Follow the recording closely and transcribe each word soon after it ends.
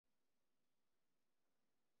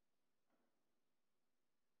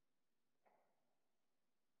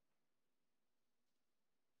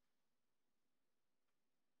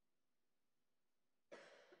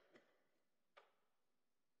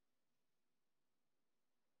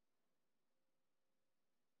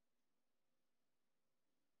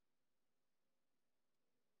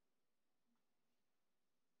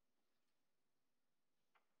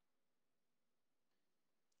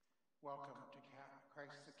Welcome to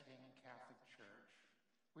Christ the King Catholic Church.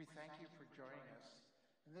 We thank you for joining us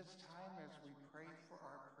in this time as we pray for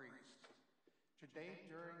our priest. Today,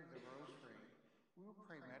 during the Rosary, we will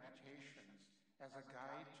pray meditations as a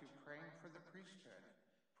guide to praying for the priesthood,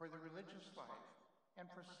 for the religious life, and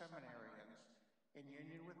for seminarians in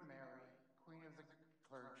union with Mary, Queen of the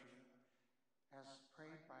Clergy, as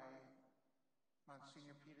prayed by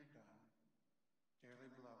Monsignor Peter Dunn, dearly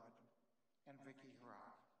beloved, and Vicky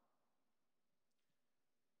Harrod.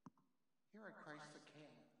 Here at Christ the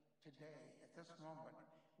King, today, at this moment,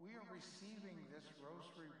 we are receiving this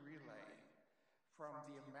Rosary relay from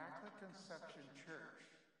the Immaculate Conception Church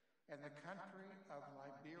in the country of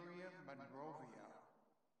Liberia, Monrovia.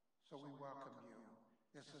 So we welcome you.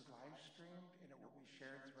 This is live streamed and it will be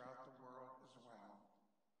shared throughout the world as well.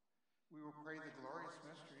 We will pray the glorious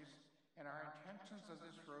mysteries, and our intentions of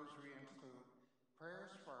this Rosary include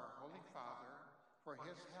prayers for our Holy Father, for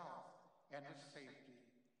his health and his safety,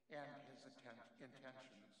 and his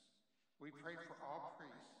intentions. We pray for all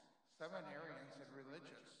priests, seminarians, and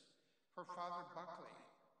religious, for Father Buckley,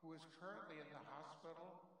 who is currently in the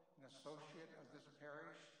hospital, an associate of this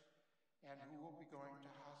parish, and who will be going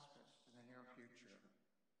to hospice in the near future.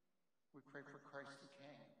 We pray for Christ the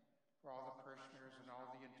King, for all the parishioners and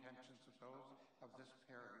all the intentions of those of this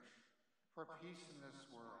parish, for peace in this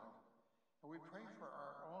world. And we pray for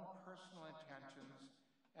our own personal intentions,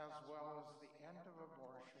 as well as the end of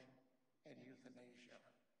abortion and euthanasia.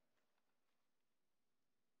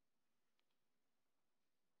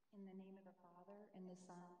 In the name of the Father, and the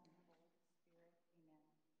Son, and the Holy Spirit, amen.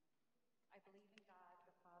 I believe in God,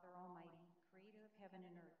 the Father Almighty, creator of heaven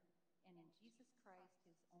and earth, and in Jesus Christ,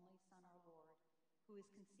 his only Son, our Lord, who is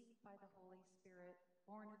conceived by the Holy Spirit,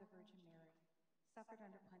 born of the Virgin Mary, suffered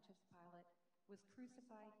under Pontius Pilate, was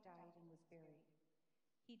crucified, died, and was buried.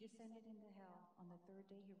 He descended into hell. On the third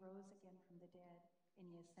day he rose again from the dead, and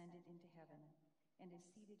he ascended into heaven, and is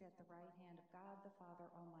seated at the right hand of God the Father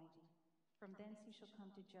Almighty. From thence he shall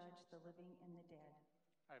come to judge the living and the dead.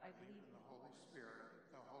 I believe in the Holy Spirit,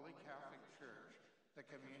 the Holy Catholic Church, the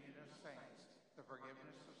communion of saints, the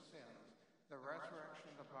forgiveness of sins, the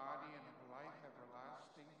resurrection of the body, and of life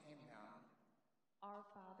everlasting. Amen. Our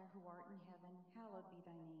Father, who art in heaven, hallowed be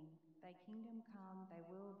thy name. Thy kingdom come, thy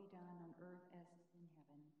will be done on earth as it is in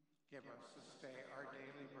heaven. Give us this day our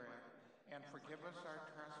daily bread, and forgive us our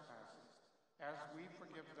trespasses, as we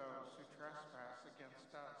forgive those who trespass against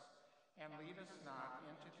us. And lead us not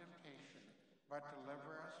into temptation, but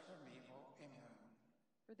deliver us from evil. Amen.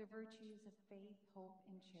 For the virtues of faith, hope,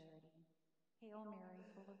 and charity. Hail Mary,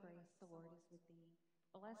 full of grace, the Lord is with thee.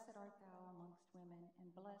 Blessed art thou amongst women,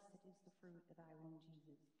 and blessed is the fruit of thy womb,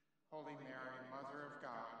 Jesus. Holy Mary, Mother of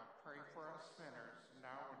God, pray for us sinners,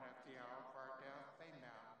 now and at the hour of our death.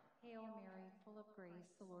 Amen. Hail Mary, full of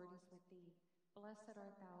grace, the Lord is with thee. Blessed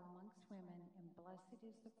art thou amongst women, and blessed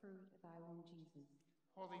is the fruit of thy womb, Jesus.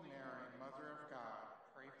 Holy Mary, Mother of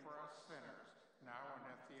God, pray for us sinners, now and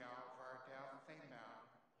at the hour of our death. Amen.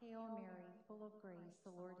 Hail Mary, full of grace,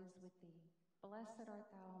 the Lord is with thee. Blessed art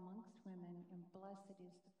thou amongst women, and blessed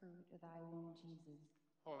is the fruit of thy womb, Jesus.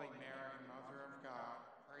 Holy Mary, Mother of God,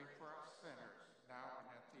 pray for us sinners, now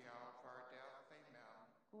and at the hour of our death. Amen.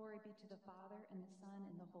 Glory be to the Father, and the Son,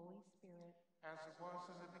 and the Holy Spirit. As it was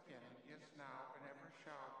in the beginning, is now, and ever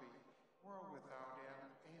shall be, world without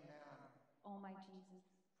end. Amen. O my Jesus,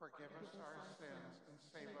 forgive us our sins, and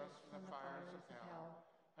save us from the fires of hell.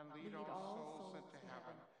 And lead all souls into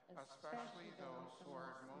heaven, especially those who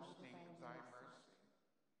are in most need of thy mercy.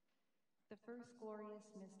 The first glorious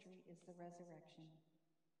mystery is the resurrection.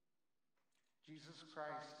 Jesus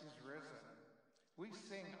Christ is risen. We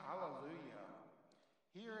sing Alleluia.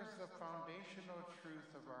 Here is the foundational truth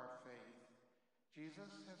of our faith.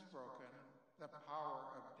 Jesus has broken the power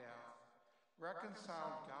of death,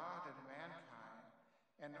 reconciled God and mankind,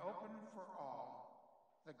 and opened for all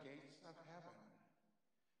the gates of heaven.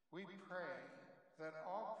 We pray that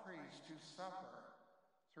all priests who suffer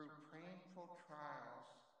through painful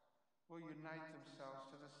trials will unite themselves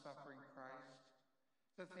to the suffering Christ,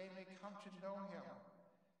 that they may come to know him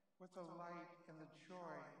with the light and the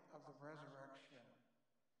joy of the resurrection.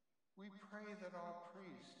 We pray that all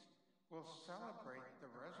priests will celebrate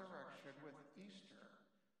the resurrection with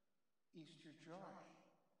Easter joy,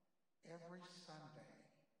 every Sunday.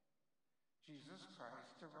 Jesus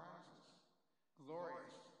Christ arises,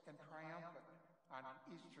 glorious and triumphant on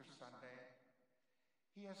Easter Sunday.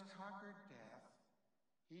 He has conquered death.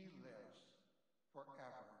 He lives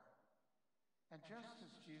forever. And just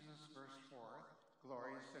as Jesus burst forth,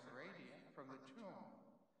 glorious and radiant, from the tomb,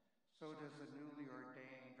 so does the newly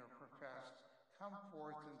ordained or professed come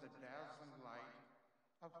forth in the dazzling light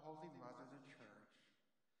of Holy Mother the Church.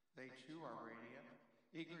 They too are radiant,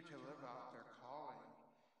 eager to live out their calling,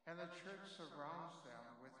 and the Church surrounds them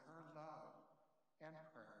with her love and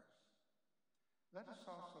prayers. Let us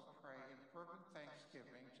also pray in fervent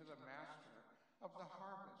thanksgiving to the Master of the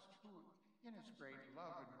harvest, who, in his great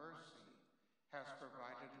love and mercy, has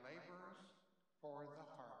provided laborers for the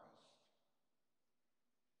harvest.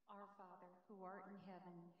 Our Father, who art in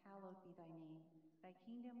heaven, hallowed be thy name. Thy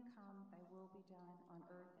kingdom come, thy will be done, on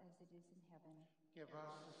earth as it is in heaven. Give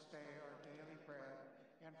us this day our daily bread,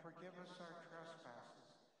 and forgive us our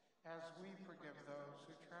trespasses, as we forgive those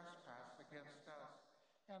who trespass against us.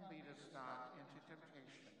 And lead us not into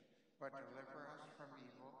temptation, but deliver us from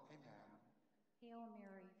evil. Amen. Hail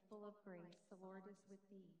Mary, full of grace, the Lord is with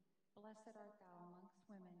thee. Blessed art thou amongst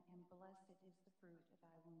women, and blessed is the fruit of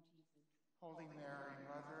thy womb, Jesus. Holy Mary,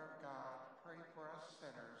 Mother of God, pray for us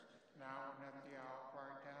sinners, now and at the hour of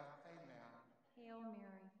our death. Amen. Hail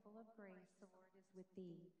Mary, full of grace, the Lord is with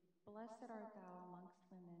thee. Blessed art thou amongst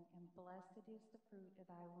women, and blessed is the fruit of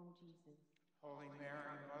thy womb, Jesus. Holy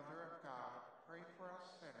Mary, Mother of God, pray for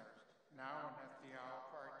us sinners, now and at the hour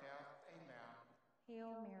of our death. Amen.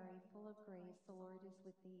 Hail Mary, full of grace, the Lord is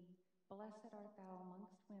with thee. Blessed art thou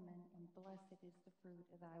amongst women, and blessed is the fruit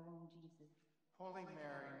of thy womb, Jesus. Holy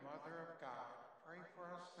Mary, Mother of God, pray for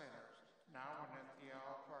us sinners, now and at the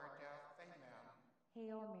hour of our death. Amen.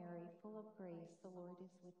 Hail Mary, full of grace, the Lord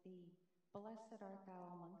is with thee. Blessed art thou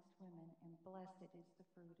amongst women, and blessed is the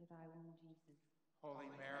fruit of thy womb, Jesus. Holy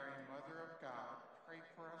Mary, Mother of God, pray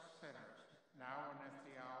for us sinners, now and at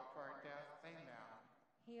the hour of our death. Amen.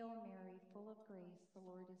 Hail Mary, full of grace, the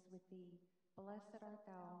Lord is with thee. Blessed art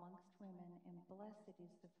thou amongst women, and blessed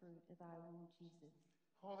is the fruit of thy womb, Jesus.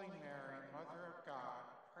 Holy Mary, Mother of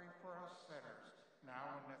God, pray for us sinners,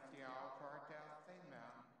 now and at the hour of our death.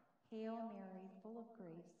 Amen. Hail Mary, full of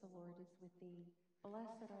grace, the Lord is with thee.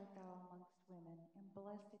 Blessed art thou amongst women, and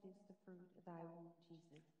blessed is the fruit of thy womb,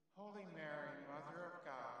 Jesus. Holy Mary, Mother of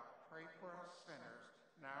God, pray for us sinners,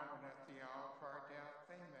 now and at the hour of our death.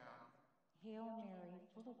 Amen. Hail Mary,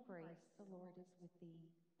 full of grace, the Lord is with thee.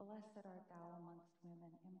 Blessed art thou amongst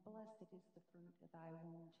women, and blessed is the fruit of thy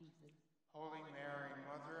womb, Jesus. Holy Mary,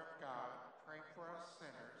 Mother of God, pray for us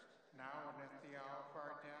sinners, now and at the hour of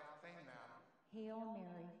our death. Amen. Hail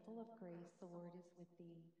Mary, full of grace, the Lord is with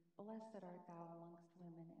thee. Blessed art thou amongst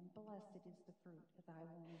women, and blessed is the fruit of thy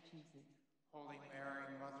womb, Jesus. Holy Mary,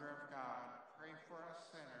 Mother of God, pray for us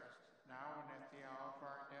sinners, now and at the hour of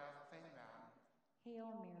our death. Amen.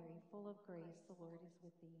 Hail Mary, full of grace, the Lord is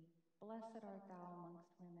with thee. Blessed art thou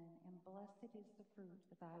amongst women, and blessed is the fruit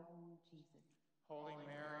of thy womb, Jesus. Holy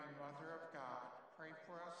Mary, Mother of God, pray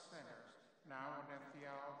for us sinners, now and at the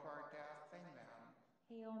hour of our death. Amen.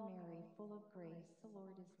 Hail Mary, full of grace, the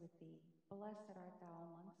Lord is with thee. Blessed art thou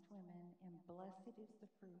amongst women, and blessed is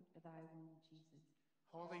the fruit of thy womb, Jesus.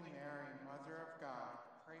 Holy Mary, Mother of God,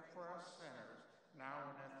 pray for us sinners,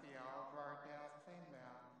 now and at the hour of our death.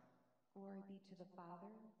 Amen. Glory be to the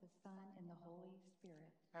Father, the Son, and the Holy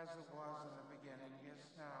Spirit. As it was in the beginning, is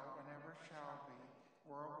now, and ever shall be,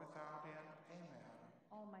 world without end. Amen.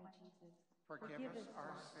 O my Jesus, Forgive us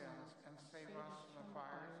our sins, and save us from the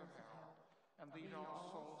fires of hell, and lead all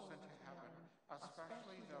souls into heaven,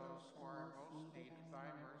 especially those who are in most need of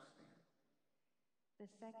thy mercy.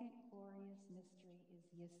 The second glorious mystery is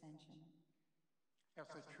the Ascension.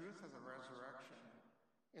 As the truth of the resurrection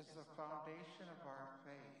is the foundation of our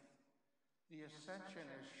faith, the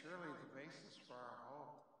Ascension is surely the basis for our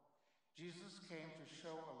hope. Jesus came to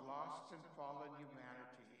show a lost and fallen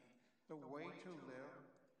humanity the way to live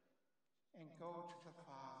and go to the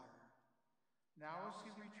Father. Now as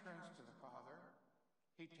he returns to the Father,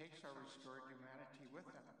 he takes our restored humanity with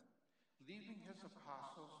him, leaving his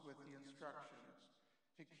apostles with the instructions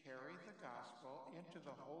to carry the gospel into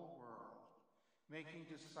the whole world, making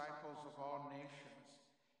disciples of all nations,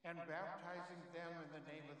 and baptizing them in the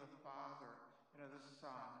name of the Father, and of the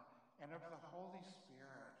Son, and of the Holy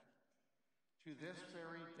Spirit. To this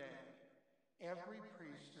very day, every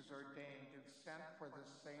priest is ordained and sent for the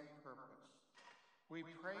same purpose. We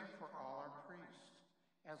pray for all our priests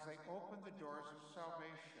as they open the doors of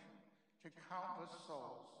salvation to countless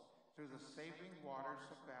souls through the saving waters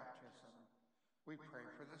of baptism. We pray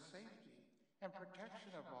for the safety and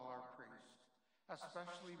protection of all our priests,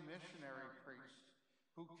 especially missionary priests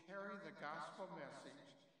who carry the gospel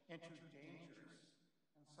message into dangerous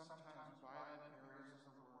and sometimes violent areas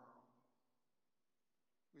of the world.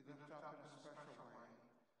 We lift up in a special way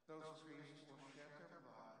those priests who will shed their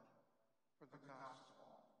blood for the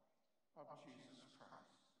gospel of Jesus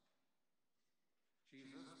Christ.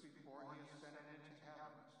 Jesus, before he ascended into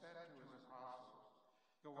heaven, said to his apostles,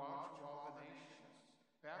 "Go out to all the nations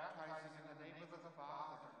baptizing in the name of the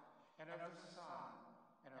Father, and of the Son,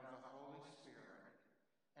 and of the Holy Spirit,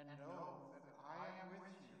 and know that I am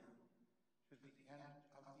with you to the end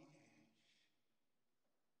of the age.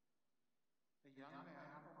 The young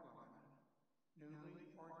man or woman,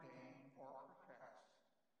 newly ordained or professed,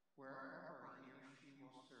 wherever he or she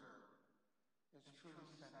will serve, is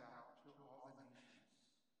truly sent out to all the nations,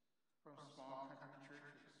 from small country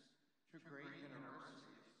churches to great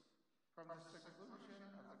universities, from the seclusion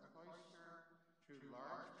of the cloister to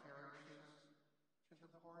large parishes to the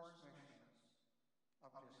poorest missions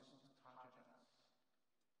of distant continents.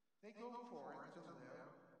 They go forth to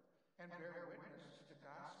live and bear witness to the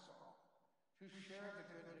gospel, to share the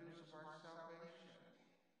good news of our salvation,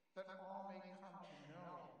 that all may come to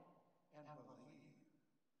know and believe.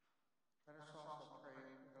 Let us also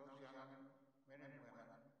pray for those young men and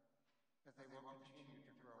women, that they will continue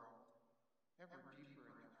to grow ever deeper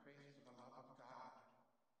in their faith to the love of God,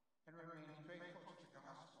 and remain faithful to the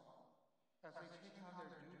gospel as they take on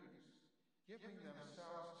their duties, giving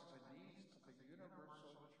themselves to the needs of the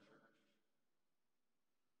universal church.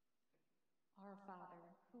 Our Father,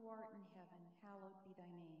 who art in heaven, hallowed be thy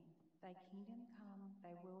name. Thy kingdom come,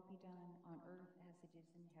 thy will be done on earth as it is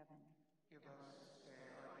in heaven. Give us this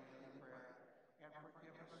day our daily bread, and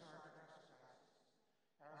forgive us our trespasses,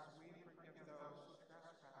 as we forgive those who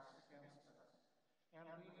trespass against us. And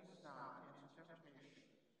lead us not into temptation,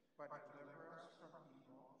 but deliver us from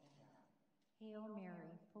evil. Amen. Hail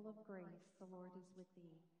Mary, full of grace, the Lord is with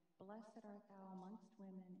thee. Blessed art thou amongst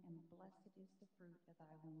women, and blessed is the fruit of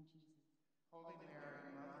thy womb, Jesus. Holy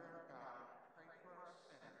Mary, Mother of God, pray for us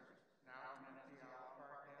sinners, now and at the hour of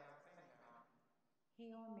our death. Amen.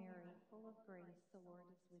 Hail Mary, full of grace, the Lord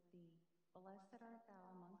is with thee. Blessed art thou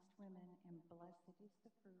amongst women, and blessed is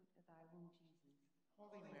the fruit of thy womb, Jesus.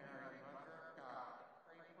 Holy Mary, Mother of God,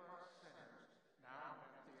 pray for us sinners, now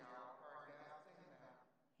and at the hour of our death. Amen.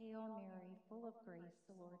 Hail Mary, full of grace,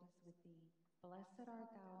 the Lord is with thee. Blessed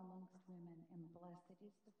art thou amongst women, and blessed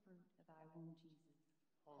is the fruit of thy womb, Jesus.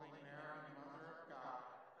 Holy Mary, Mother of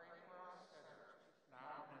God, pray for us sinners,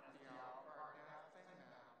 now and at the hour of our death.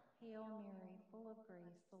 Amen. Hail Mary, full of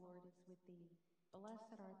grace, the Lord is with thee.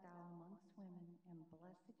 Blessed art thou amongst women, and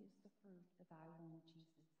blessed is the fruit of thy womb,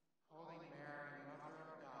 Jesus. Holy Mary,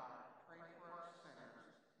 Mother of God, pray for us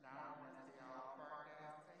sinners, now and at the hour of our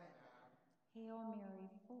death. Amen. Hail Mary,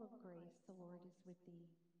 full of grace, the Lord is with thee.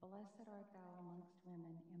 Blessed art thou amongst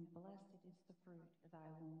women, and blessed is the fruit of thy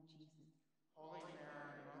womb, Jesus. Holy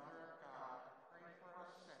Mary, Mother of God, pray for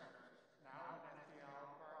us sinners, now and at the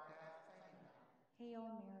hour of our death. Amen. Hail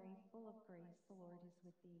Mary, full of grace, the Lord is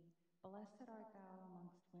with thee. Blessed art thou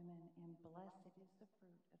amongst women, and blessed is the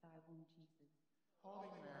fruit of thy womb, Jesus.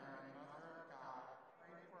 Holy Mary, Mother of God,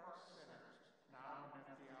 pray for us sinners, now and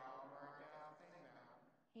at the hour of our death. Amen.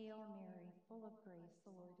 Hail Mary, full of grace,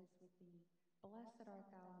 the Lord is with thee. Blessed art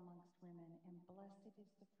thou amongst women, and blessed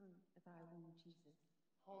is the fruit of thy womb, Jesus.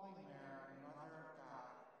 Holy Mary, Mother of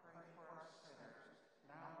God, pray for us sinners,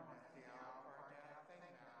 now and at the hour of our death.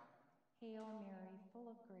 Amen. Hail Mary, full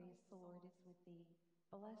of grace, the Lord is with thee.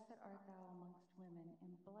 Blessed art thou amongst women,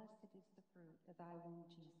 and blessed is the fruit of thy womb,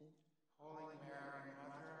 Jesus. Holy Mary,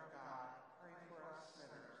 Mother of God, pray for us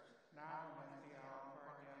sinners, now and at the hour of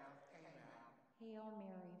our death. Amen. Hail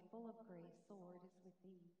Mary, full of grace, the Lord is with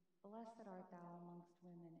thee. Blessed art thou amongst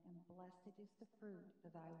women, and blessed is the fruit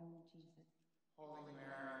of thy womb, Jesus. Holy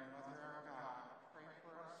Mary, Mother of God, pray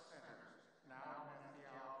for us sinners, now and at the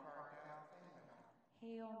hour of our death. Amen.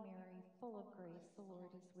 Hail Mary, full of grace, the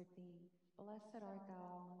Lord is with thee. Blessed art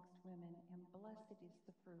thou amongst women, and blessed is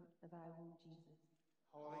the fruit of thy womb, Jesus.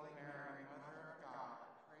 Holy Mary, Mother of God,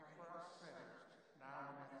 pray for us sinners,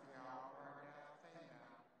 now and at the hour of our death. Amen.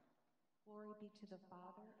 Glory be to the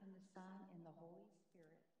Father, and the Son, and the Holy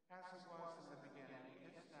Spirit. As it was in the beginning,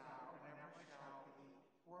 is now, and ever shall be,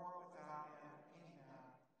 world without end.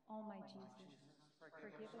 Amen. O my Jesus,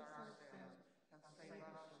 forgive us our sins, and save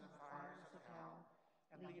us from the fires of hell,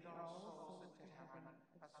 and lead all souls into heaven,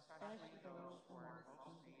 especially those who are in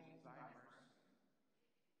most need of thy mercy.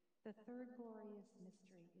 The third glorious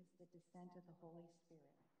mystery is the descent of the Holy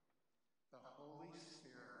Spirit. The Holy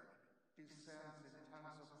Spirit descends in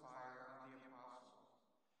tongues of fire on the apostles,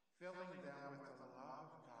 filling them with the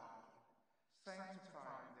love of God,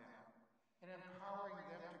 sanctifying them, and empowering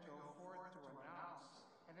them to go forth to announce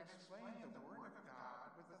and explain the Word of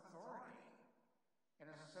God with authority. In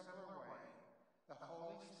a similar way, the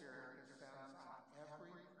Holy Spirit descends on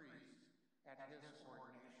every priest at his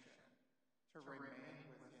ordination to remain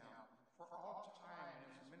with him for all time in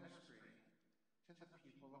his ministry to the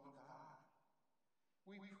people of God.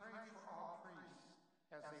 We pray for all priests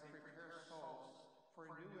as they prepare souls for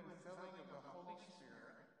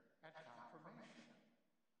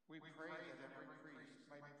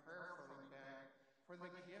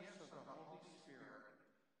the gifts of the Holy Spirit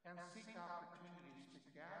and seek opportunities to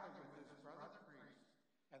gather with his brother priests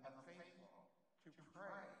and the faithful to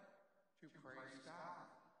pray, to praise God,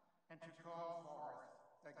 and to call forth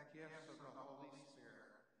the gifts of the Holy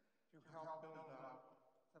Spirit to help build up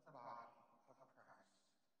the body of Christ.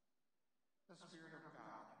 The Spirit of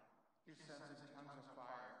God descends in tongues of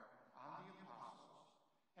fire on the apostles,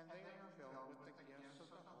 and they are filled with the gifts of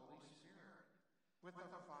the Holy Spirit. With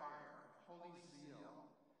the fire of holy zeal,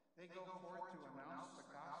 they go forth to announce the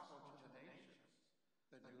gospel to the nations.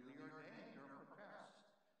 The newly ordained or professed,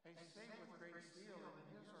 they say with great zeal in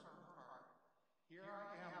his or her heart, "Here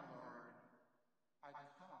I am, Lord, I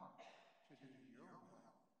come to do your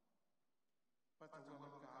will." But the will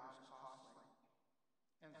of God is costly,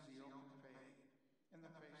 and zeal can fade in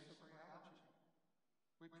the face of reality.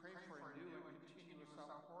 We pray for a new and continuous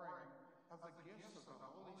outpouring of the gifts of the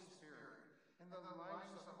Holy Spirit in the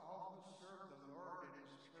lives of all who serve the Lord in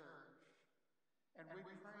his church. And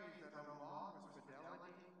we pray that along with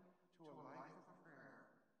fidelity to a life of prayer,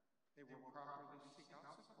 they will properly seek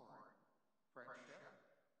out support, friendship,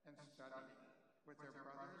 and study with their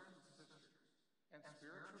brothers and sisters, and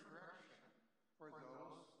spiritual direction for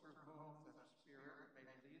those through whom the Spirit may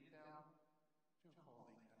lead them to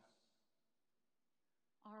holiness.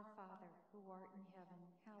 Our Father, who art in heaven,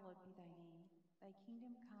 hallowed be thy name. Thy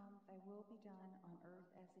kingdom come, thy will be done on earth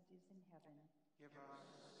as it is in heaven. Give us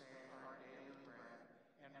this day our daily bread,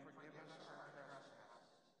 and forgive us our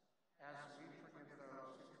trespasses, as we forgive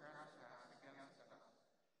those who trespass against us.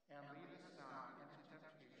 And lead us not into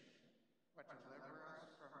temptation, but deliver us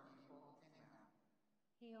from evil. Amen.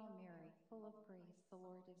 Hail Mary, full of grace, the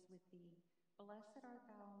Lord is with thee. Blessed art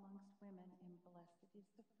thou amongst women, and blessed is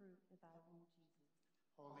the fruit of thy womb, Jesus.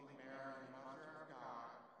 Holy Mary, Mother of God,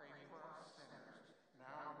 pray for us sinners,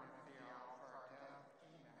 now and at the hour of our death.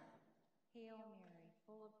 Amen. Hail Mary,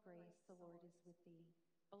 full of grace, the Lord is with thee.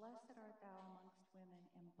 Blessed art thou amongst women,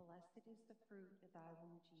 and blessed is the fruit of thy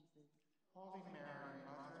womb, Jesus. Holy Mary,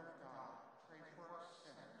 Mother of God, pray for us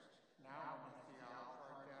sinners, now and at the hour of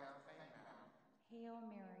our death. Amen. Hail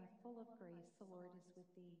Mary, full of grace, the Lord is with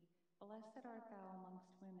thee. Blessed art thou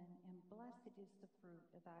amongst women, and blessed is the fruit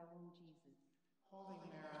of thy womb, Jesus. Holy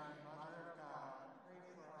Mary, Mother of God, pray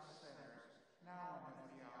for us sinners, now and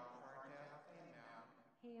at the hour of our death. Amen.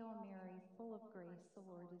 Hail Mary, full of grace, the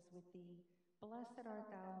Lord is with thee. Blessed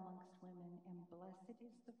art thou amongst women, and blessed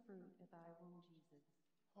is the fruit of thy womb, Jesus.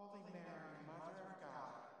 Holy Mary, Mother of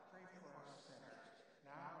God, pray for us sinners,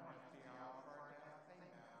 now and at the hour of our death.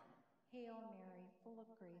 Amen. Hail Mary, full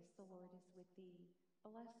of grace, the Lord is with thee.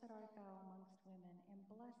 Blessed art thou amongst women, and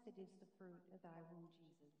blessed is the fruit of thy womb,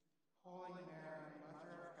 Jesus. Holy Mary,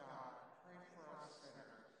 Mother of God, pray for us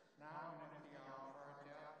sinners, now and at the hour of our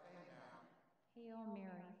death. Amen. Hail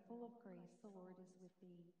Mary, full of grace, the Lord is with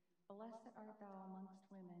thee. Blessed art thou amongst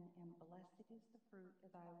women, and blessed is the fruit of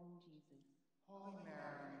thy womb, Jesus. Holy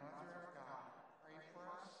Mary, Mother of God, pray for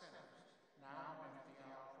us sinners, now and at the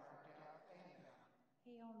hour of our death. Amen.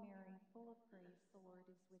 Hail Mary, full of grace, the Lord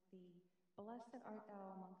is with thee. Blessed art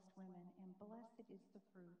thou amongst women, and blessed is the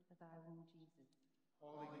fruit of thy womb, Jesus.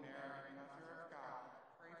 Holy Mary, Mother of God,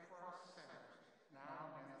 pray for us sinners, now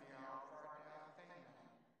and at the hour of our death. Amen.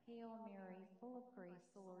 Hail Mary, full of grace,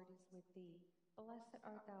 the Lord is with thee. Blessed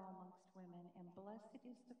art thou amongst women, and blessed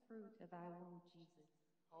is the fruit of thy womb, Jesus.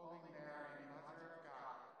 Holy Mary, Mother of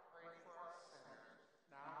God, pray for us sinners,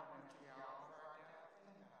 now and at the hour of our death.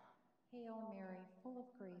 Amen. Hail Mary, full of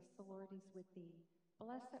grace, the Lord is with thee.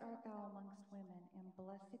 Blessed art thou amongst women, and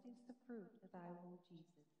blessed is the fruit of thy womb,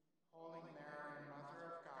 Jesus. Holy Mary,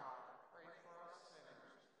 Mother of God, pray for us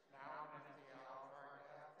sinners, now and at the hour of our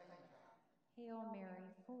death. Amen. Hail Mary,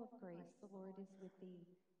 full of grace, the Lord is with thee.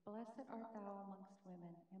 Blessed art thou amongst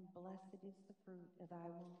women, and blessed is the fruit of thy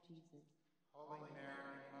womb, Jesus. Holy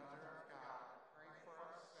Mary, Mother of God, pray for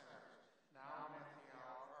us sinners, now and at the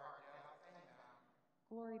hour of our death. Amen.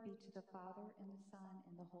 Glory be to the Father, and the Son,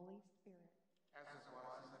 and the Holy Spirit. As it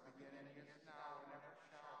was in the beginning, is now, and ever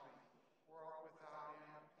shall be, world without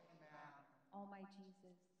end. Amen. O my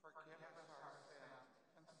Jesus, Forgive us our sins,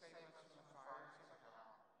 and save us from the fires of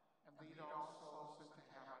hell, and lead all souls into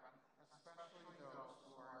heaven, especially those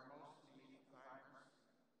who are in most need of thy mercy.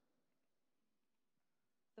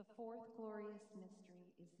 the fourth glorious mystery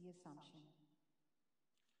is the Assumption.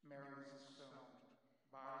 Mary is assumed,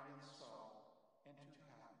 body and soul, into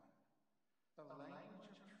heaven. The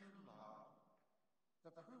language of true love, the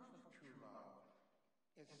proof of true love,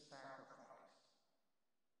 is sacrifice.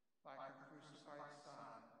 Like her crucified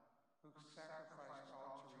Son, who sacrificed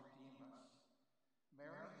all to redeem us,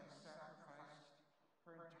 Mary has sacrificed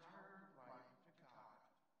her entire life to God.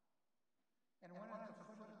 And when at the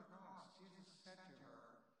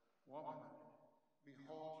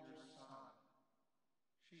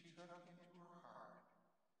took into her heart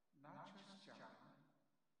not just John,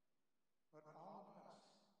 but all of us,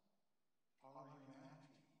 all of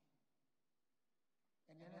humanity.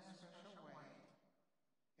 And in a special way,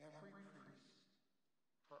 every priest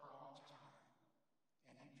for all time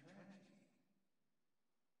and eternity.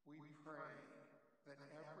 We pray that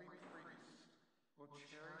every priest will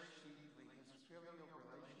cherish deeply his filial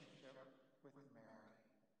relationship with Mary,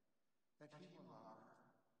 that he will love her,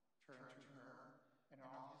 turn to her in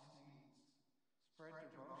all his needs, spread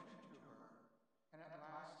devotion to her, and at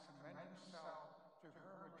last commend himself to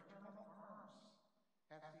her maternal arms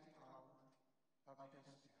at the hour of his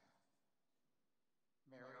death.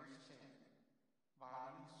 Mary is taken,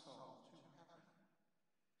 body and soul, to heaven.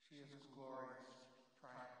 She is glorious,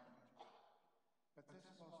 triumphant. But this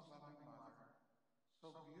most loving mother,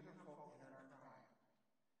 so beautiful in her triumph,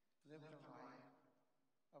 lived a life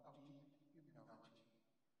of deep humility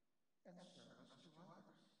and service to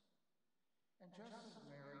others. And just as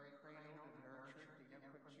Mary cradled and nurtured the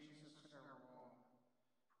infant Jesus in her womb,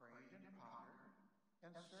 prayed and pondered,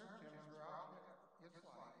 and served him throughout his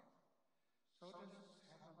life, so does this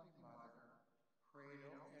heavenly mother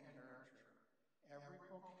cradle and nurture every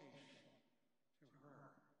vocation to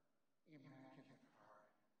her Immaculate Heart,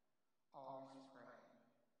 always praying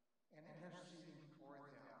and interceding for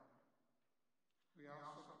them. We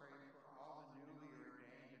also pray for all the newly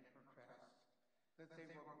ordained and professed, that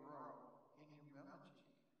they will grow in humility,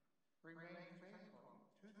 remain faithful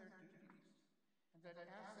to their duties, and that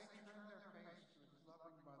as they turn their face to his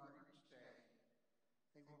loving mother each day,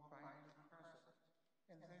 they will find him present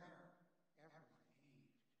in their every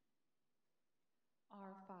need.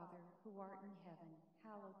 Our Father, who art in heaven,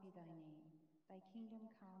 hallowed be thy name. Thy kingdom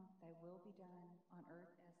come, thy will be done, on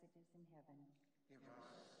earth as it is in heaven. Give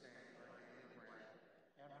us this day our daily bread,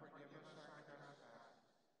 and forgive us our trespasses,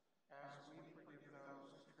 as we forgive those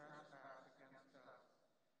who trespass against us.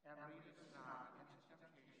 And lead us not into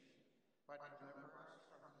temptation, but deliver us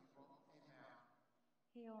from evil. Amen.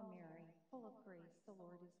 Hail Mary, full of grace, the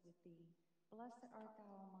Lord is with thee. Blessed art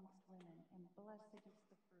thou amongst women, and blessed is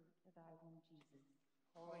the fruit of thy womb, Jesus.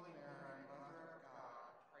 Holy Mary, Mother of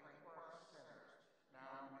God, pray for us sinners,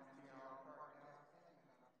 now and at the hour of our death.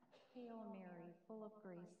 Amen. Hail Mary, full of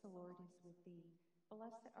grace, the Lord is with thee.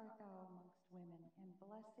 Blessed art thou amongst women, and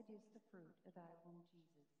blessed is the fruit of thy womb,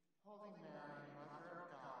 Jesus. Holy Mary, Mother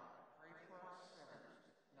of God, pray for us sinners,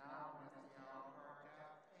 now and at the hour of our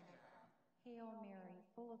death. Amen. Hail Mary,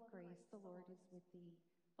 full of grace, the Lord is with thee.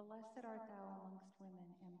 Blessed art thou amongst women,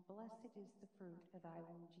 and blessed is the fruit of thy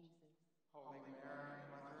womb, Jesus. Holy Mary,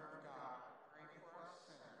 Mother of God, pray for us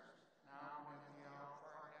sinners, now and at the hour of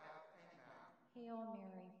our death. Amen. Hail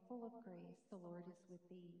Mary, full of grace, the Lord is with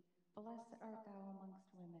thee. Blessed art thou amongst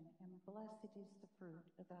women, and blessed is the fruit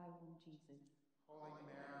of thy womb, Jesus. Holy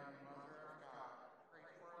Mary, Mother of God, pray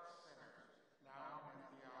for us sinners, now and at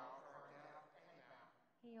the hour of our death. Amen.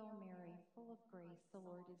 Hail Mary, full of grace, the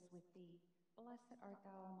Lord is with thee. Blessed art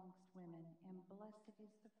thou amongst women, and blessed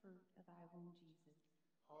is the fruit of thy womb, Jesus.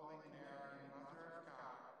 Holy Mary, Mother of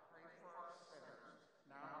God, pray for us sinners,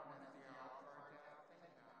 now and at the hour of our death.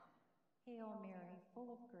 Amen. Hail Mary,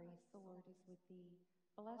 full of grace, the Lord is with thee.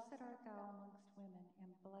 Blessed art thou amongst women,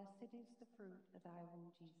 and blessed is the fruit of thy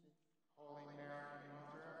womb, Jesus. Holy Mary,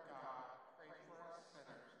 Mother of God, pray for us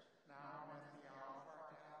sinners, now and at the hour of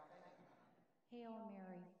our death. Amen. Hail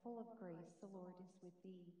Mary, full of grace, the Lord is with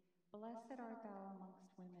thee. Blessed art thou amongst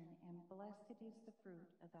women, and blessed is the fruit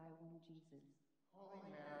of thy womb, Jesus. Holy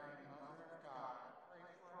Mary, Mother of God, pray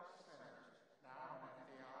for us sinners, now and at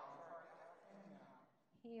the hour of our death. Amen.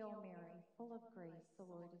 Hail Mary, full of grace, the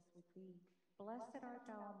Lord is with thee. Blessed art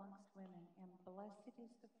thou amongst women, and blessed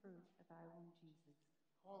is the fruit of thy womb, Jesus.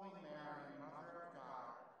 Holy Mary, Mother of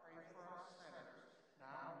God, pray for us sinners,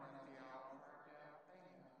 now and at the hour of our death.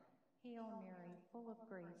 Amen. Hail Mary, full of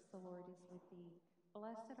grace, the Lord is with thee.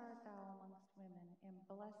 Blessed art thou amongst women, and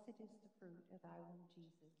blessed is the fruit of thy womb,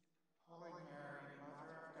 Jesus. Holy Mary,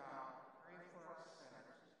 Mother of God, pray for us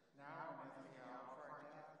sinners, now and at the hour of our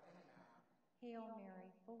death. Amen. Hail Mary,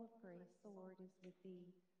 full of grace, the Lord is with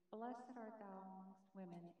thee. Blessed art thou amongst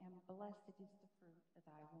women, and blessed is the fruit of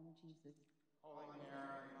thy womb, Jesus. Holy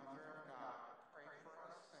Mary, Mother of God, pray for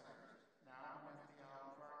us sinners, now and at the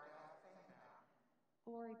hour of our death. Amen.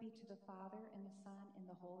 Glory be to the Father, and the Son, and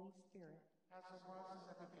the Holy Spirit. As it was in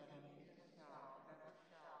the beginning, is now, and ever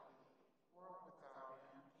shall be, world without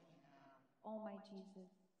end. Amen. O my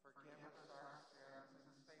Jesus, Forgive us our sins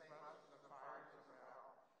and save us from the fires of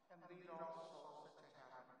hell, and lead all souls into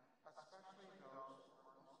heaven, especially those who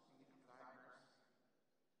are most in need of thy mercy.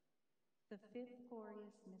 the fifth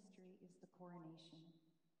glorious mystery is the coronation.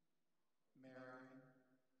 Mary,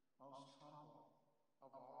 most humble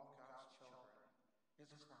of all of God's children, is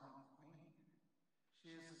crowned queen.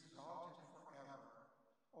 She is exalted forever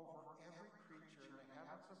over every creature in the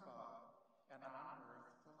heavens above and on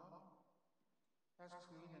earth below. As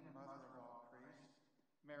queen and mother of all priests,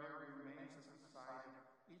 Mary remains at the side of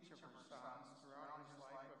each of her sons throughout his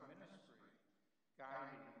life of ministry,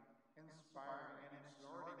 guiding, inspiring, and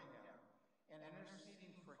exhorting him, and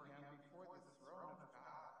interceding for him before the throne of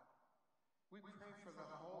God. We pray for the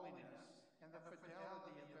holiness and the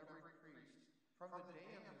fidelity of every priest from the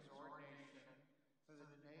day of his ordination to the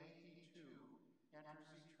day he too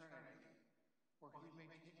enters eternity, where he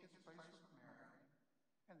may take his place with Mary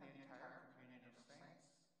and the entire communion of saints,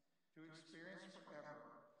 to experience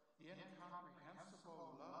forever the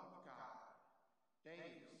incomprehensible love of God.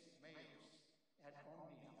 Deus meus et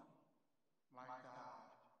omnium, my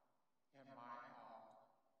God and my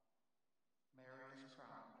all. Mary is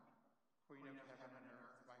crowned Queen of heaven and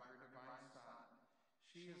earth by her divine Son.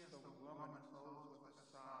 She is the woman clothed with the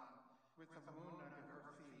sun, with the moon under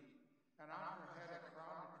her feet, and on her head a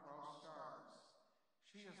crown of 12 stars.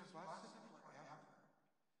 She is blessed forever.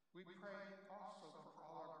 We pray also for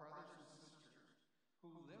all our brothers and sisters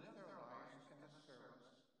who live their lives in the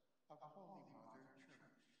service of Holy Mother Church,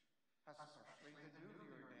 especially the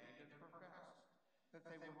newly ordained and professed, that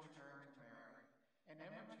they will turn to Mary and,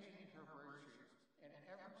 imitating her virtues in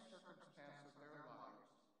every circumstance of their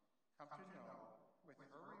lives, come to know with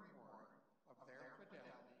her reward of their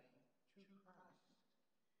fidelity to Christ.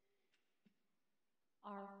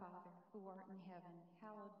 Our Father, who art in heaven,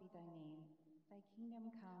 hallowed be thy name. Thy kingdom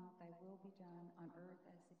come, thy will be done on earth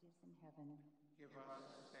as it is in heaven. Give us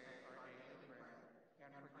this day our daily bread,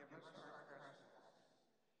 and forgive us our trespasses,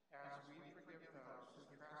 as we forgive those who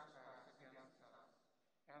trespass against us.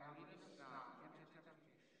 And lead us not into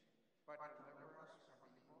temptation, but deliver us from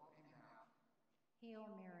evil. Amen. Hail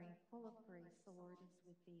Mary, full of grace, the Lord is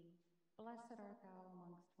with thee. Blessed art thou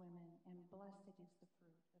amongst women, and blessed is the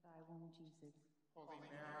fruit of thy womb, Jesus. Holy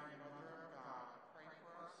Mary, Mother of God, pray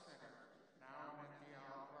for us sinners, now and at the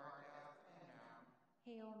hour of our death. Amen.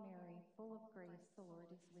 Hail Mary, full of grace, the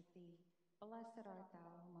Lord is with thee. Blessed art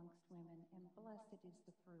thou amongst women, and blessed is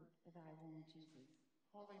the fruit of thy womb, Jesus.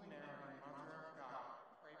 Holy Mary, Mother of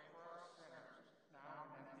God, pray for us sinners,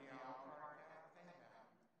 now and at the hour of our death. Amen.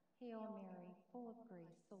 Hail Mary, full of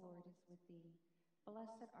grace, the Lord is with thee.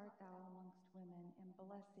 Blessed art thou amongst women, and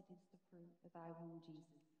blessed is the fruit of thy womb,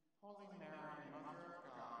 Jesus. Holy Mary, Mother of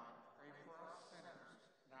God, pray for us sinners,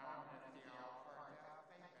 now and at the hour of our death.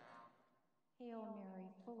 Amen. Hail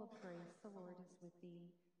Mary, full of grace, the Lord is with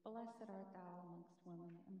thee. Blessed art thou amongst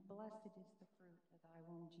women, and blessed is the fruit of thy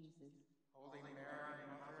womb, Jesus. Holy Mary,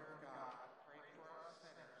 Mother of God, pray for us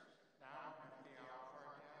sinners, now and at the hour of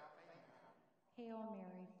our death. Amen. Hail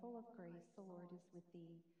Mary, full of grace, the Lord is with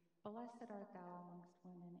thee. Blessed art thou amongst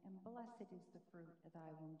women, and blessed is the fruit of thy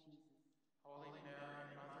womb, Jesus. Holy Mary,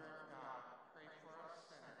 Mother of God, pray for us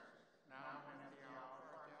sinners, now and at the hour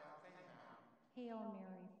of our death. Amen. Hail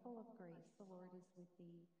Mary, full of grace, the Lord is with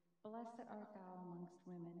thee. Blessed art thou amongst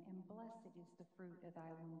women, and blessed is the fruit of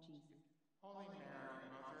thy womb, Jesus. Holy Mary,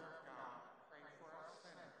 Mother of God, pray for us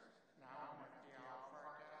sinners, now and at the hour of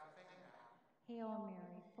our death. Amen. Hail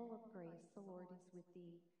Mary, full of grace, the Lord is with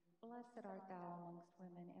thee. Blessed art thou amongst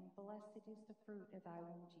women, and blessed is the fruit of thy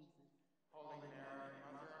womb, Jesus. Holy Mary,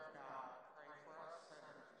 Mother of God, pray for us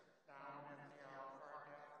sinners, now and at the hour of our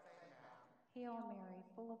death. Amen. Hail Mary,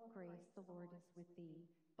 full of grace, the Lord is with thee.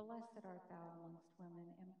 Blessed art thou amongst women,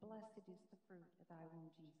 and blessed is the fruit of thy womb,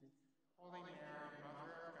 Jesus. Holy Mary,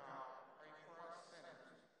 Mother of God, pray for us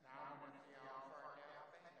sinners, now and at the hour of our death.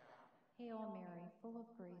 Amen. Hail Mary, full of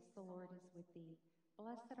grace, the Lord is with thee.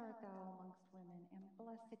 Blessed art thou amongst women, and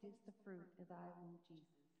blessed is the fruit of thy womb,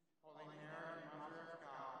 Jesus. Holy Mary, Mother of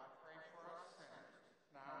God, pray for us sinners,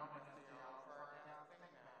 now and at the hour of our death.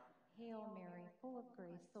 Amen. Hail Mary, full of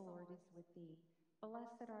grace, the Lord is with thee.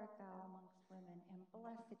 Blessed art thou amongst women, and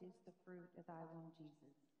blessed is the fruit of thy womb,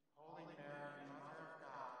 Jesus. Holy Mary, Mother of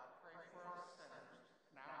God, pray for us sinners,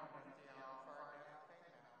 now and at the hour of our death.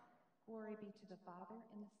 Amen. Glory be to the Father,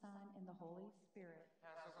 and the Son, and the Holy Spirit.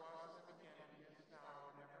 As it was in the beginning, is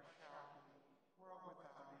now, and ever shall be, world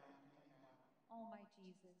without end. Amen. O my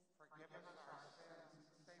Jesus, Forgive us our sins,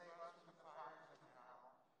 and save us from the fires of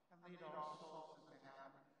hell, and lead all souls into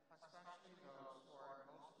heaven, especially those who are in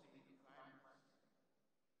most need of thy mercy.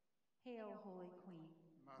 Hail, Holy Queen,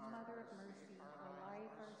 Mother of mercy, our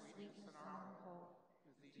life, our sweetness, and our hope.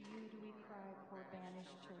 To you do we cry, poor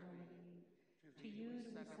banished children of Eve. To you do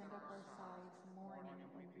we send up our sighs, mourning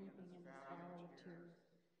and weeping in this valley of tears.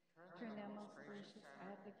 Turn them, most gracious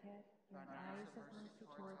Advocate, your eyes of mercy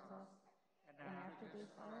towards us, and after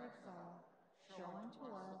this our exile, show unto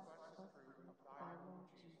us the fruit of thy womb,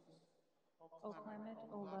 Jesus. O clement,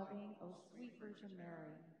 O loving, O sweet Virgin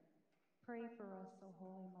Mary, pray for us, O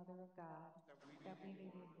Holy Mother of God, that we may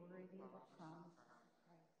be worthy of the promise of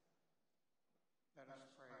Christ. Let us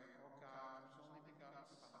pray. O God, whose only begotten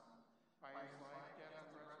Son, by his life, death,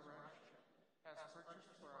 and resurrection, has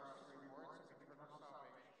purchased for us the rewards of eternal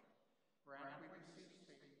salvation, grant, we beseech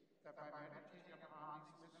thee, that by meditating upon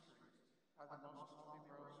these mysteries of the most holy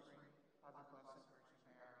Rosary of the Blessed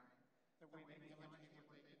Virgin Mary, that we may imitate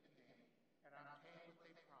what they contain and obtain what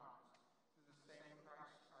they promise, through the same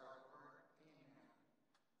Christ our Lord. Amen.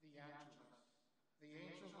 The Angelus. The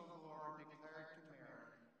angels of the Lord declared to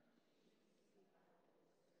Mary,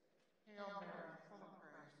 Hail Mary, full of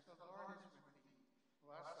grace, the Lord is with thee.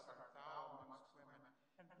 Blessed art thou amongst women,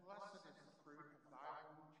 and blessed is the fruit of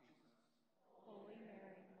thy womb, Jesus. Holy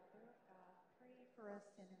Mary, Mother of God, pray for us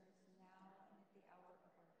sinners, now and at the hour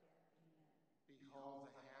of our death. Amen.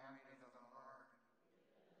 Behold the handmaid of the Lord.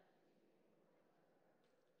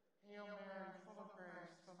 Hail Mary, full of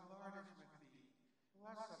grace, the Lord is with thee.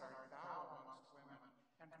 Blessed art thou amongst women,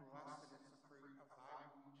 and blessed is the fruit of thy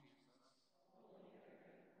womb, Jesus.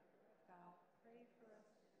 God, pray for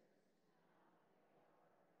us sinners.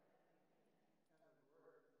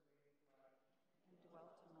 And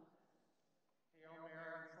dwelt among us. Hail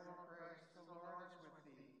Mary, full of grace, the Lord is with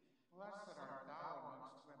thee. Blessed art thou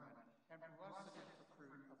amongst women, and blessed is the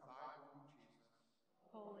fruit of thy womb, Jesus.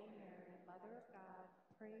 Holy Mary, Mother of God,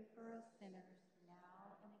 pray for us sinners,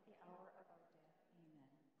 now and at the hour of our death. Amen.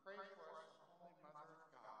 Pray for us, O Holy Mother of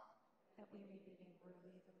God, that we may be made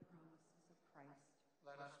worthy of the promises of Christ.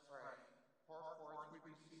 Let us pray. Pour forth, we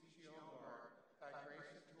beseech thee, O Lord, thy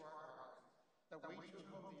grace into our hearts, that we to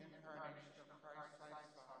whom the incarnation of Christ thy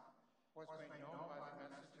Son was made known by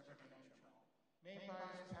the message of an angel, may by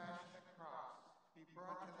his passion and cross be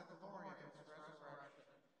brought to the glory of his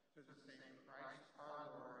resurrection, through the same Christ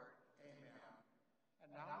our Lord. Amen.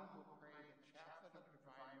 And now we will pray the Chaplet of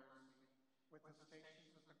Divine Mercy, with the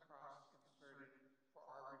Stations of the Cross inserted for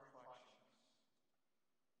our reflections.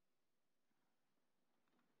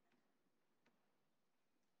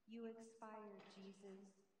 You expired,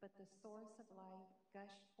 Jesus, but the source of life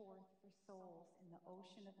gushed forth for souls in the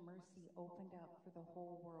ocean of mercy opened up for the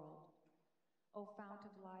whole world. O fount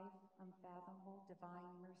of life, unfathomable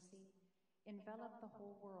divine mercy, envelop the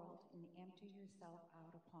whole world and empty yourself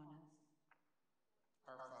out upon us.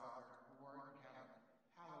 Our Father, who art in heaven,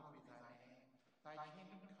 hallowed be thy name. Thy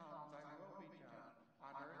kingdom come, thy will be done,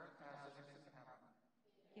 on earth as it is in heaven.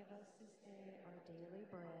 Give us this day our daily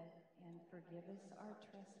bread, and forgive us our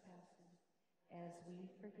trespasses, as we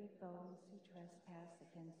forgive those who trespass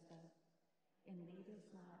against us. And lead us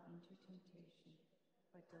not into temptation,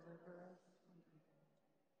 but deliver us from evil.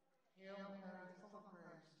 Hail Mary, full of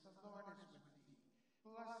grace, the Lord is with thee.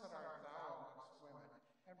 Blessed art thou amongst women,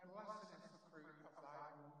 and blessed is the fruit of thy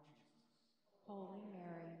womb, Jesus. Holy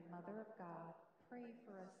Mary, Mother of God, pray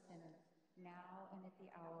for us sinners, now and at the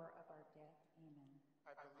hour of our death. Amen.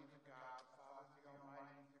 I believe in God, the Father, the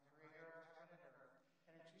Almighty, the creator of heaven and earth,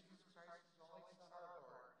 and in Jesus Christ, his only Son, our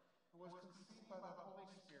Lord, who was conceived by the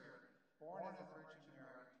Holy Spirit, born of the Virgin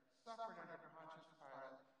Mary, suffered under Pontius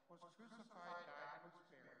Pilate, was crucified, died, and was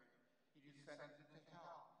buried. He descended into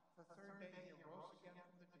hell. The third day he arose again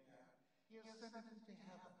from the dead. He ascended into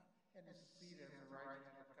heaven, and is seated at the right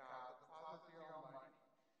hand of God, the Father, the Almighty.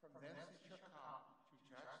 From thence he shall come to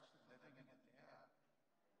judge the living and the dead.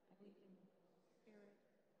 I believe in the Holy Spirit,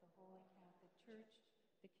 the Holy Catholic Church,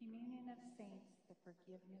 the communion of saints, the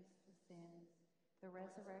forgiveness of sins, the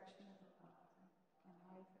resurrection of the body, and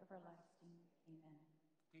life everlasting. Amen.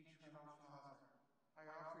 Eternal Father, I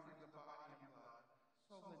offer you the body and blood,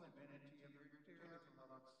 soul and divinity of your dearly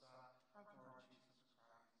beloved Son, our Lord Jesus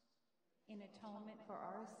Christ. In atonement for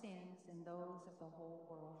our sins and those of the whole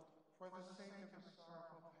world. For the sake of the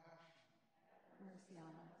sorrowful passion. Mercy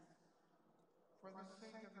on us. For the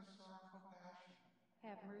sake of the sorrowful passion.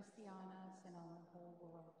 Have mercy on us and on the whole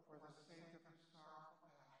world. For the sake of the sorrowful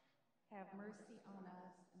passion. Have mercy on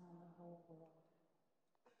us and on the whole world.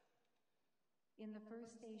 In the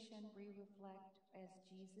first station, we reflect as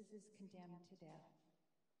Jesus is condemned to death.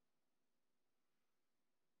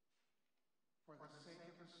 For the sake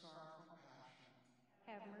of the sorrowful passion.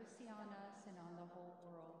 Have mercy on us and on the whole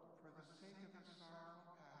world. For the sake of the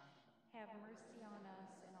sorrowful passion. Have mercy on us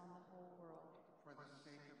and on the whole world. For the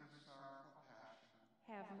sake of the sorrowful passion.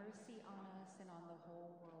 Have mercy on us and on the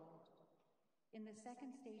whole world. In the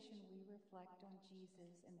second station, we reflect on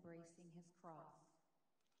Jesus embracing his cross.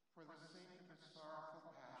 For the sake of the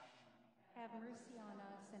sorrowful passion. Have mercy on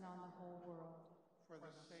us and on the whole world. For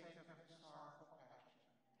the sake of the sorrowful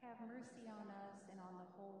Have mercy on us and on the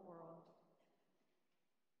whole world.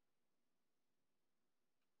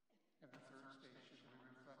 In the third station, we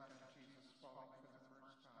reflect on Jesus falling for the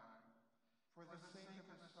first time. For the sake of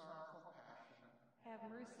his sorrowful passion, Have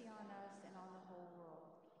mercy on us and on the whole world.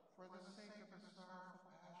 for the sake of his sorrowful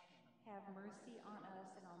passion, Have mercy on us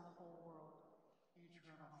and on the whole world.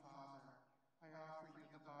 Eternal Father, I offer you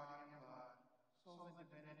the body and blood, soul and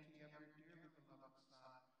divinity of your dearly beloved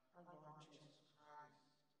Son, our Lord Jesus Christ.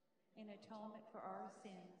 In atonement for our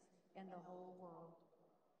sins and the whole world.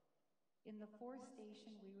 In the fourth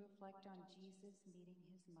station, we reflect on Jesus meeting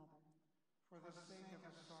his mother. For the sake of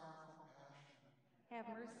his sorrowful passion, Have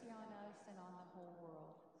mercy on us and on the whole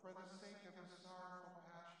world. for the sake of his sorrowful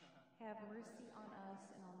passion, Have mercy on us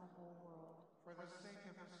and on the whole world. for the sake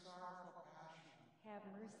of his sorrowful passion, Have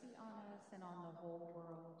mercy on us and on the whole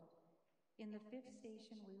world. In the fifth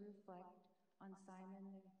station, we reflect on Simon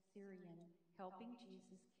the Syrian helping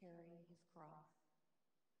Jesus carry his cross.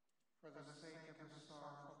 for the sake of his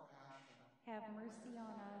sorrowful passion, Have mercy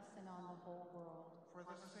on us and on the whole world. for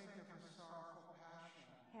the sake of his sorrowful passion,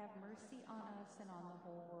 Have mercy on us and on the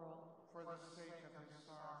whole world. for the sake of his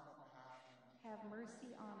sorrowful passion, Have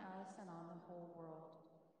mercy on us and on the whole world.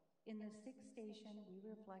 In the sixth station, we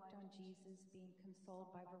reflect on Jesus being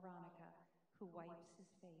consoled by Veronica, who wipes his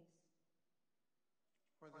face.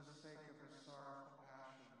 for the sake of his sorrowful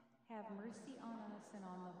passion, Have mercy on us and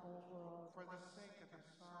on the whole world. for the sake of his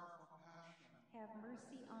sorrowful passion, Have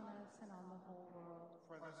mercy on us and on the whole world.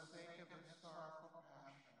 for the sake of his sorrowful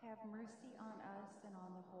passion, Have mercy on us and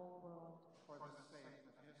on the whole world. for the sake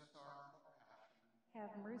of his sorrowful passion.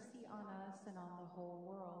 Have mercy on us and on the whole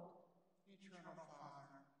world. Eternal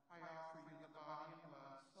Father, I offer you the body and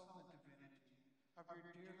blood, soul and divinity of your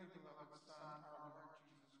dearly beloved Son, our Lord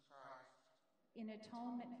Jesus Christ. In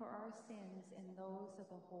atonement for our sins and those of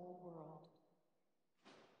the whole world.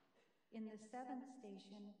 In the seventh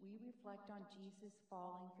station, we reflect on Jesus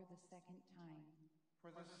falling for the second time.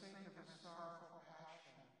 For the sake of his sorrowful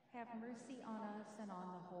passion, Have mercy on us and on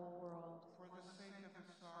the whole world. for the sake of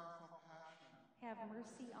his sorrowful passion, Have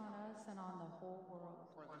mercy on us and on the whole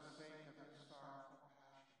world. for the sake of his sorrowful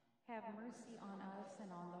passion, Have mercy on us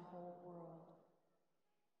and on the whole world.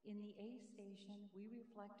 In the eighth station, we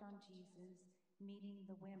reflect on Jesus meeting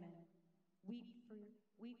the women. Weep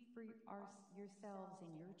for yourselves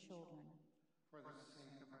and your children. for the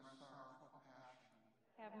sake of his sorrowful passion,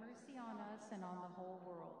 Have mercy on us and on the whole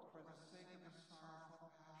world. for the sake of his sorrowful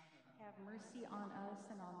passion, Have mercy on us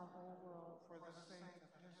and on the whole world. for the sake of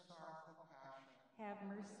his sorrowful passion, Have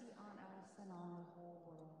mercy on us and on the whole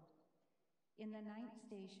world. In the ninth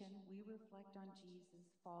station, we reflect on Jesus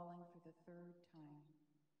falling for the third time.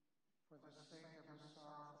 for the sake of his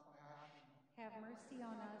sorrowful passion, Have mercy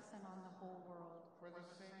on us and on the whole world. for the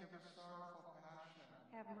sake of his sorrowful passion,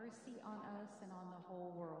 Have mercy on us and on the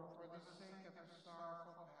whole world. for the sake of his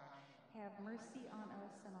sorrowful passion, Have mercy on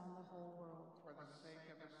us and on the whole world. for the sake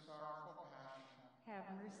of his sorrowful passion. Have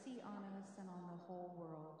mercy on us and on the whole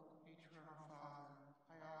world. Eternal Father,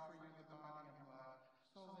 I offer you the body and blood,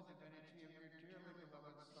 soul and divinity of your dearly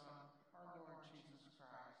beloved Son, our Lord Jesus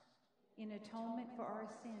Christ. In atonement for our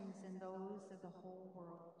sins and those of the whole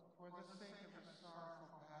world. For the sake of his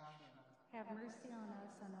sorrowful passion, Have mercy on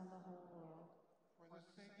us and on the whole world. for the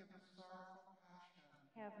sake of his sorrowful passion,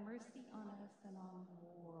 Have mercy on us and on the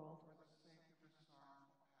whole world. for the sake of his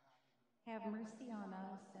sorrowful passion, Have mercy on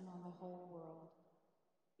us and on the whole world.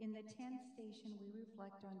 In the 10th station, we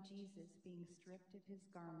reflect on Jesus being stripped of his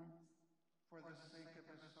garments. for the sake of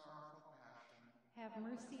his sorrowful passion, Have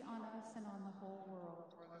mercy on us and on the whole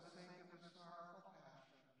world. for the sake of his sorrowful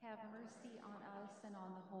passion, Have mercy on us and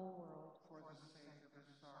on the whole world. for the sake of his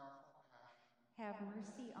sorrowful passion, Have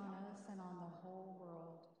mercy on us and on the whole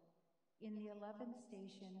world. In the 11th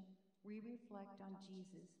station, we reflect on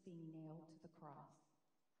Jesus being nailed to the cross.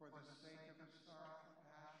 for the sake of his sorrowful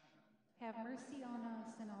passion, Have mercy on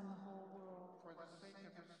us and on the whole world. for the sake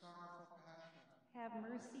of his sorrowful passion, Have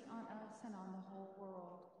mercy on us and on the whole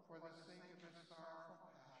world. for the sake of his sorrowful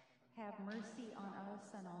passion, Have mercy on us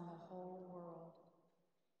and on the whole world.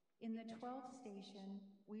 In the 12th station,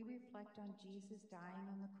 we reflect on Jesus dying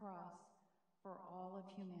on the cross for all of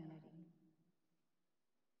humanity.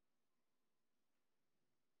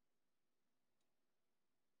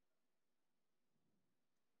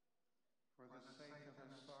 for the sake of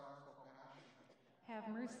his sorrowful passion, Have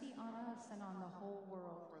mercy on us and on the whole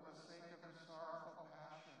world. for the sake of his sorrowful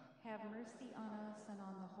passion, Have mercy on us and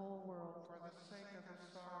on the whole world. for the sake of his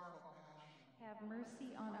sorrowful passion, Have mercy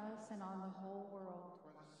on us and on the whole world.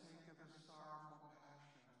 for the sake of his sorrowful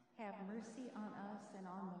passion. Have mercy on us and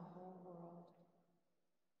on the whole world.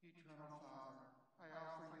 Eternal Father, I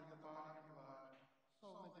offer you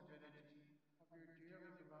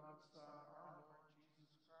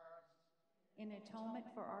in atonement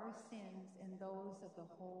for our sins and those of the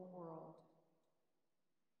whole world.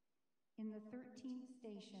 In the 13th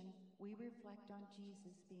station, we reflect on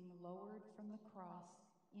Jesus being lowered from the cross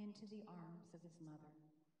into the arms of his mother.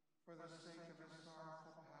 For the sake of his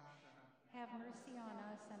sorrowful passion, have mercy on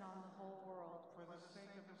us and on the whole world. for the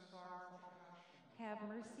sake of his sorrowful passion, Have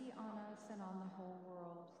mercy on us and on the whole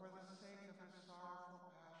world. for the sake of his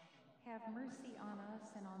sorrowful passion, Have mercy on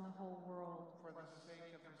us and on the whole world. for the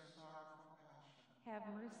sake of his sorrowful passion, Have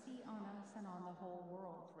mercy on us and on the whole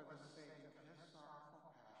world. for the sake of his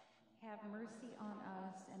sorrowful passion, Have mercy on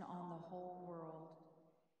us and on the whole world.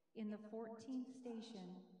 In the 14th station,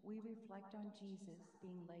 we reflect on Jesus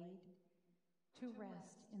being laid to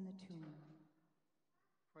rest in the tomb.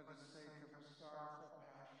 for the sake of his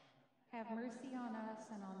sorrowful passion, Have mercy on us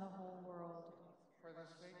and on the whole world. for the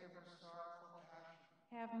sake of his sorrowful passion,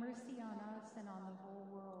 Have mercy on us and on the whole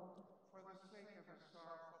world. for the sake of his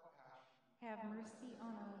sorrowful passion, Have mercy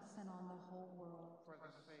on us and on the whole world. for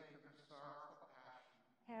the sake of his sorrowful passion,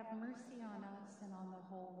 Have mercy on us and on the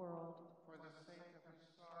whole world. for the sake of his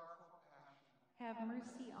sorrowful passion, Have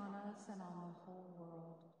mercy on us and on the whole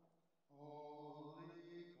world.